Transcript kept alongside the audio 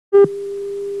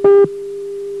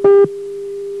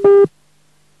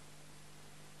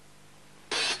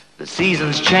The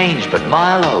seasons change, but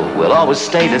Milo will always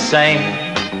stay the same.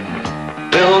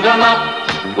 Build 'em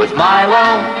up with Milo.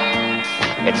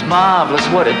 It's marvelous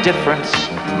what a difference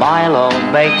Milo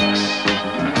makes.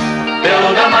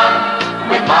 Build 'em up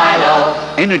with Milo.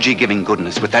 Energy-giving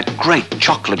goodness with that great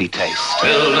chocolatey taste.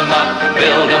 Build 'em up,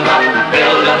 build 'em up,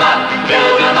 build 'em up,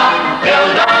 build 'em up,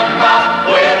 build 'em up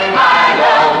with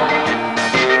Milo.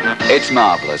 It's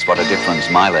marvelous what a difference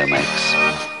Milo makes.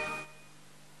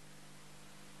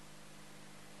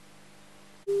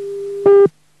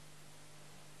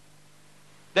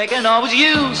 They can always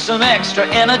use some extra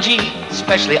energy,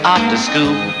 especially after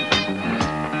school.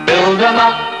 Build 'em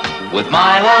up with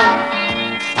Milo.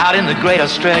 Out in the great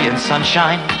Australian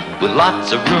sunshine, with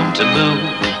lots of room to move.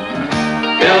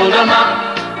 Build 'em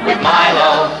up with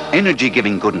Milo.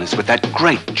 Energy-giving goodness with that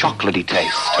great chocolatey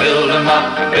taste. Build 'em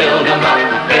up, build 'em up,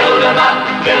 build 'em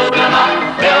up, build 'em up,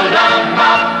 build 'em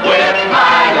up with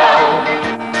Milo.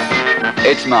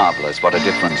 It's marvelous what a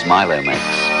difference Milo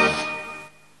makes.